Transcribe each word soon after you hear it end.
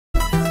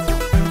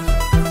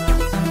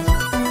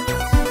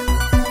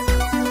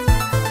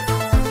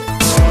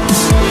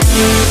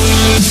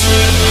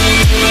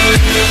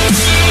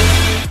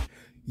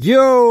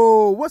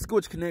Yo, what's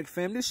good, KenNetic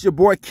fam? This is your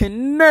boy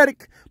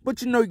KenNetic,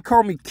 but you know you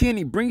call me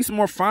Kenny. Bring some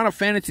more Final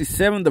Fantasy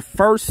VII, the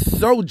First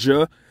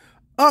Soldier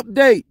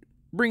update.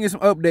 Bringing some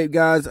update,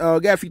 guys.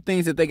 Got a few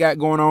things that they got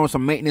going on,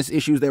 some maintenance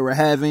issues they were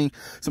having,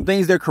 some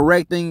things they're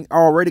correcting,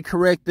 already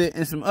corrected,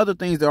 and some other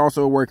things they're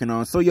also working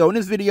on. So, yo, in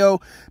this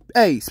video,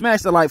 hey,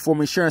 smash the like for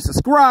me, share, and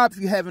subscribe if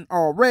you haven't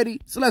already.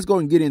 So let's go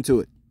and get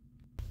into it.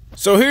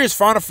 So here's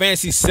Final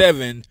Fantasy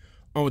VII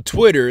on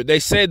Twitter. They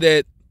said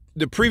that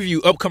the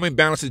preview upcoming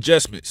balance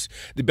adjustments.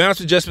 The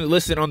balance adjustments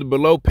listed on the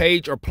below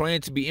page are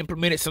planned to be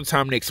implemented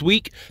sometime next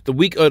week, the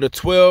week of the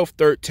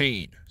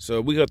 12/13. So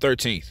week of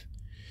 13th.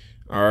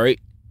 All right.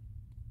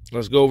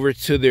 Let's go over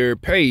to their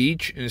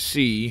page and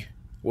see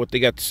what they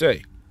got to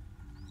say.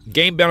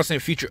 Game balance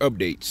and future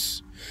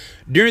updates.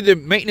 During the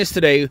maintenance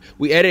today,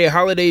 we added a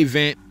holiday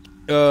event,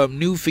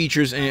 new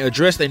features, and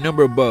addressed a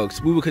number of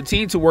bugs. We will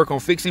continue to work on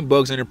fixing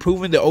bugs and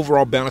improving the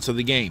overall balance of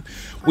the game.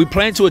 We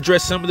plan to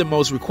address some of the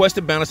most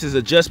requested balances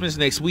adjustments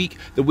next week,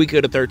 the week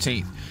of the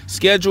 13th.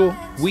 Schedule,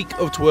 week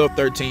of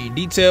 12/13.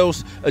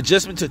 Details,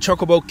 adjustment to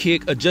Chocobo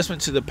Kick, adjustment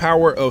to the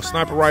power of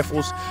sniper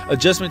rifles,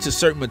 adjustment to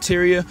certain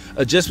materia,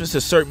 adjustments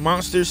to certain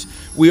monsters.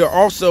 We are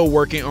also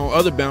working on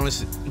other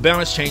balance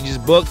changes,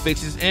 bug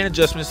fixes, and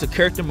adjustments to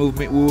character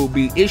movement. We will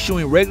be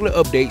issuing regular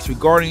updates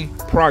regarding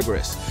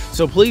progress.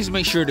 So please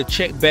make sure to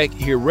check back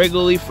here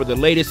regularly for the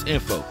latest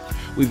info.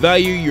 We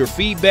value your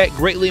feedback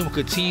greatly and will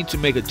continue to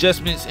make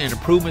adjustments and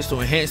improvements to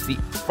enhance the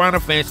Final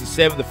Fantasy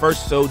VII, the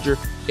First Soldier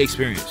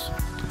experience.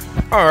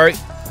 Alright,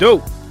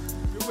 dope.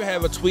 Here we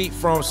have a tweet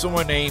from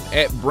someone named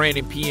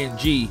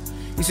 @BrandonPNG.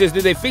 He says,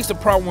 did they fix the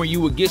problem where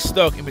you would get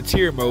stuck in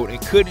materia mode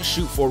and couldn't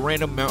shoot for a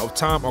random amount of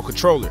time on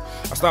controller?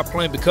 I stopped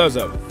playing because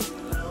of it.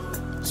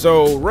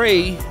 So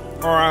Ray,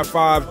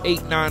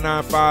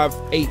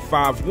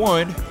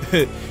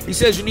 RI58995851, he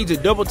says you need to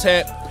double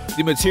tap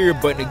the materia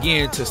button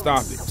again to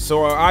stop it.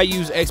 So I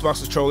use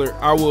Xbox controller.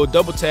 I will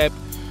double tap,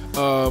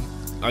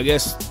 I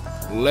guess,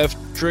 left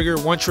trigger,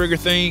 one trigger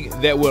thing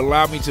that will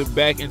allow me to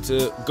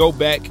go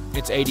back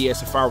into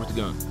ADS and fire with the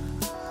gun.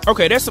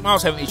 Okay, that's something I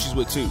was having issues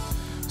with too.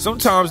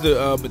 Sometimes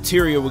the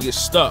materia will get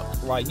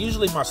stuck. Like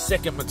usually my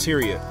second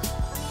materia,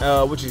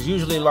 which is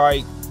usually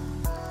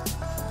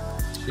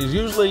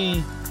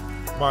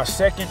my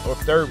second or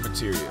third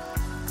materia.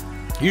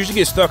 Usually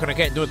get stuck and I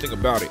can't do anything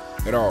about it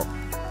at all.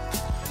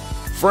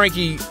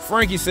 Frankie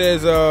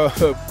says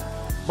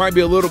might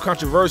be a little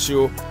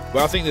controversial,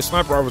 but I think the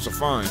sniper rifles are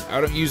fine. I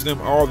don't use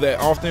them all that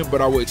often,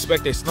 but I would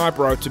expect a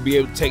sniper rifle to be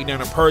able to take down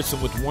a person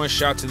with one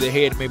shot to the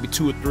head, maybe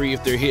 2 or 3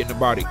 if they're hitting the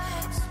body.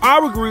 I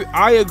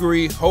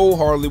agree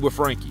wholeheartedly with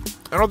Frankie.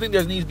 I don't think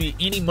there needs to be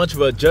any much of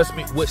an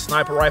adjustment with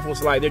sniper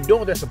rifles. Like, they're doing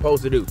what they're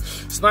supposed to do.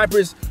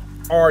 Snipers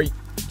are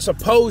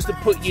supposed to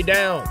put you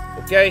down,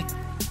 okay?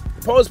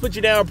 Supposed to put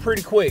you down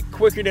pretty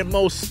quicker than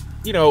most,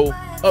 you know,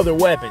 other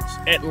weapons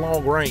at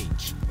long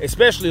range,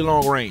 especially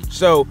long range.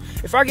 So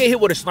if I get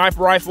hit with a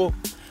sniper rifle,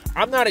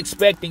 I'm not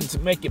expecting to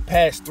make it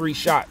past 3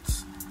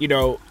 shots. You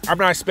know, I'm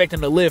not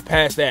expecting to live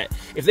past that.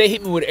 If they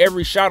hit me with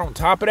every shot on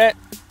top of that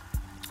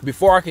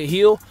before I can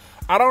heal,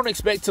 I don't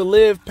expect to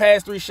live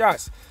past 3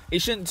 shots.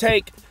 It shouldn't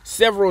take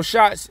several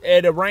shots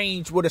at a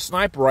range with a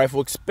sniper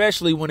rifle,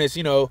 especially when it's,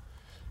 you know,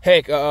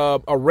 heck,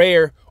 a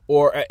rare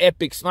or an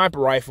epic sniper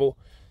rifle.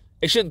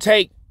 It shouldn't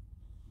take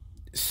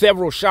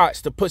several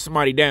shots to put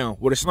somebody down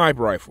with a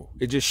sniper rifle.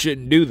 It just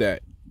shouldn't do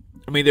that.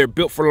 I mean, they're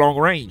built for long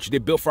range.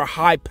 They're built for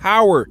high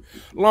power,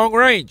 long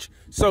range.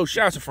 So,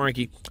 shout out to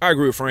Frankie. I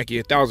agree with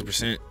Frankie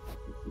 1000%.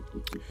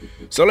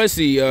 So, let's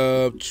see.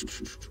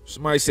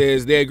 Somebody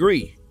says they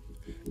agree.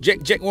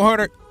 Jack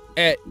 100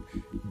 at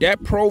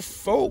Dat Pro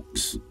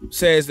Folks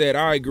says that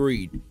I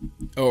agreed.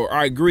 Or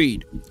I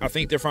agreed. I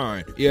think they're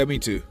fine. Yeah, me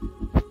too.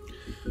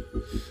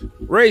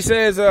 Ray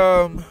says,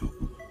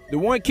 the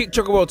one kick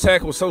chocobo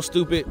attack was so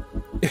stupid,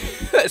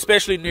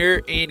 especially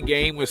near end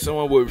game when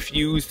someone would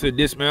refuse to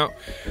dismount.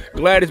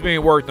 Glad it's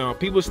being worked on.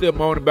 People still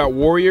moan about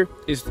Warrior.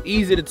 It's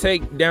easy to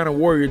take down a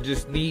Warrior,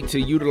 just need to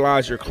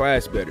utilize your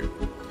class better.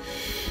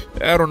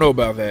 I don't know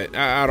about that.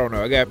 I don't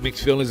know. I got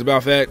mixed feelings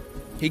about that.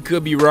 He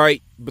could be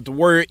right, but the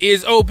Warrior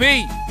is OP.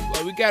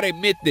 Like, we gotta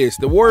admit this.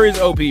 The Warrior is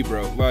OP,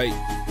 bro. Like,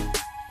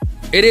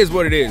 it is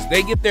what it is.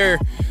 They get their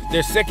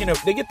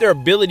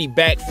ability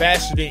back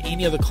faster than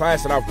any other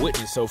class that I've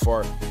witnessed so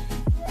far.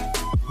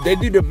 They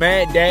do the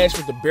mad dash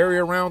with the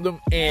barrier around them,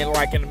 and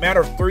like in a matter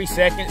of 3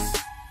 seconds,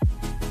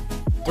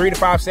 3 to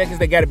 5 seconds,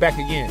 they got it back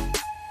again.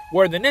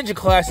 Where the ninja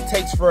class, it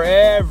takes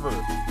forever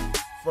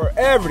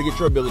to get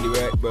your ability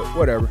back, but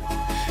whatever.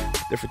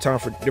 Different time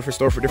for different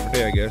story for different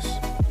day, I guess.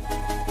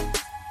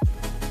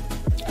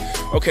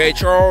 Okay,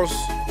 Charles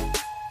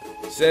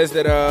says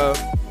that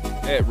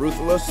at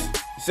Ruthless,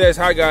 he says,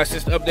 hi guys,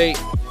 just an update.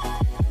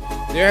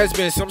 There has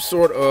been some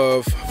sort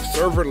of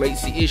server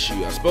latency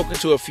issue. I've spoken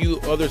to a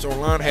few others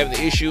online having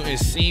the issue, and it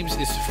seems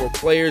it's for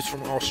players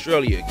from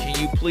Australia. Can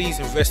you please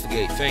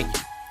investigate? Thank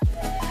you.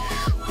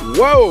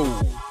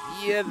 Whoa!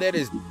 Yeah, that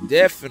is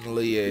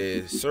definitely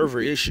a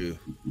server issue.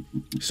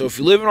 So if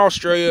you live in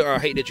Australia, I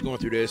hate that you're going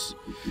through this,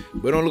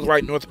 but it don't look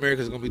like North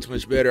America is going to be too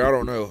much better. I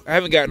don't know. I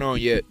haven't gotten on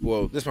yet.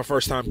 Well, this is my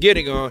first time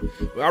getting on.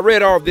 But I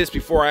read all of this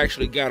before I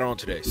actually got on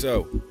today.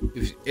 So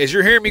as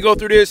you're hearing me go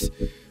through this,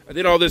 I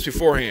did all this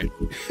beforehand.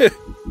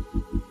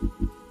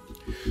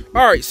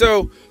 All right,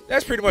 so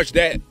that's pretty much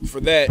that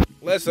for that.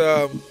 Let's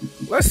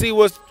see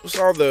what's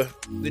all the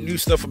new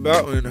stuff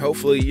about, and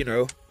hopefully, you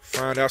know,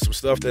 find out some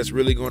stuff that's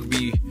really going to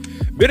be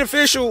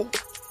beneficial.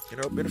 You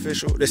know,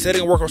 beneficial. They said they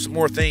can work on some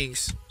more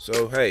things.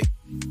 So, hey,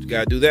 you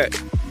got to do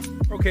that.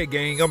 Okay,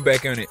 gang, I'm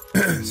back on it.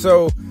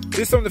 So, this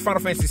is something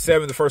Final Fantasy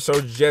VII, the first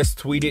soldier, just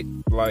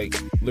tweeted,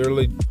 like,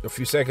 literally a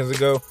few seconds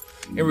ago.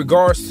 In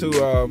regards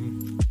to,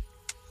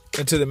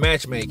 into the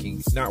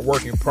matchmaking not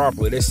working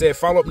properly. They said,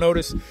 follow-up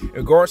notice. In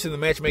regards to the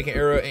matchmaking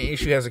error, an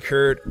issue has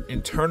occurred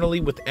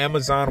internally with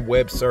Amazon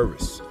Web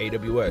Service,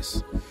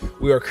 AWS.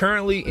 We are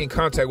currently in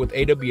contact with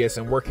AWS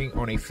and working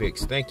on a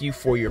fix. Thank you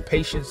for your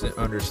patience and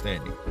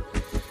understanding.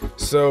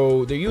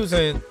 So they're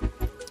using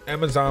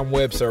Amazon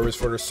Web Service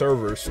for the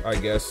servers, I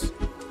guess,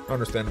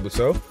 understandably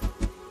so.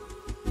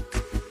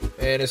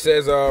 And it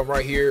says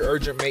right here,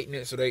 urgent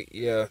maintenance. So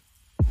that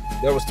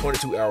was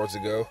 22 hours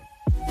ago.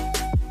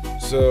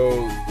 So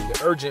the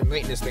urgent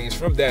maintenance things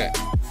from about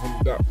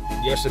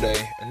yesterday.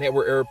 A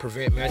network error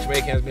prevent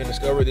matchmaking has been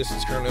discovered. This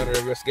is currently under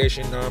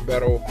investigation.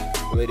 Non-battle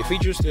related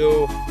features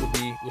will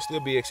still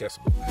be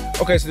accessible.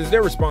 Okay, so there's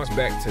their response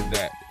back to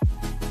that.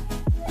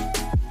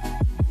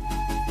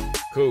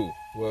 Cool.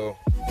 Well,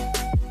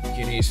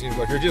 Kenny, it seems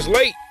like you're just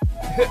late.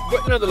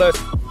 But nonetheless,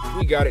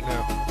 we got it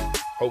now.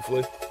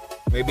 Hopefully.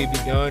 Maybe it'll be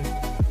done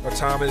by the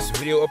time this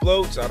video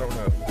uploads. I don't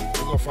know.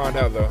 We're going to find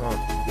out though,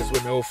 huh? Guess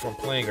we'll know if I'm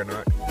playing or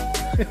not.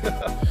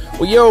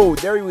 Well, yo,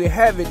 there we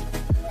have it.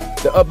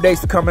 The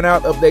updates are coming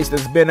out, updates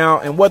that's been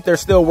out, and what they're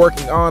still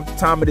working on at the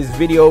time of this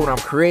video when I'm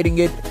creating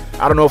it.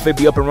 I don't know if it'll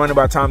be up and running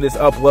by the time this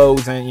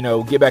uploads and, you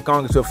know, get back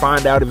on to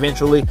find out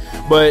eventually.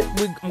 But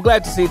I'm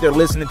glad to see they're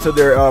listening to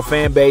their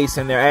fan base,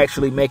 and they're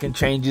actually making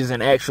changes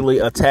and actually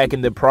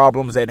attacking the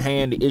problems at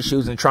hand, the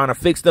issues, and trying to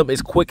fix them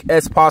as quick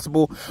as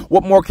possible.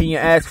 What more can you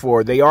ask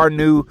for? They are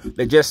new.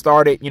 They just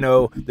started, you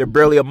know, they're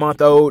barely a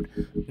month old,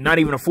 not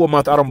even a full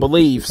month, I don't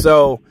believe.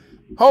 So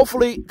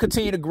hopefully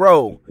continue to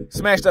grow.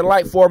 Smash that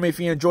like for me if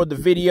you enjoyed the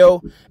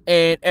video.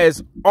 And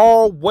as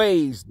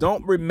always,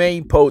 don't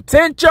remain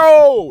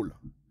potential.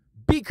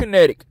 Be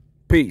KenNetic.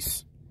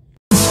 Peace.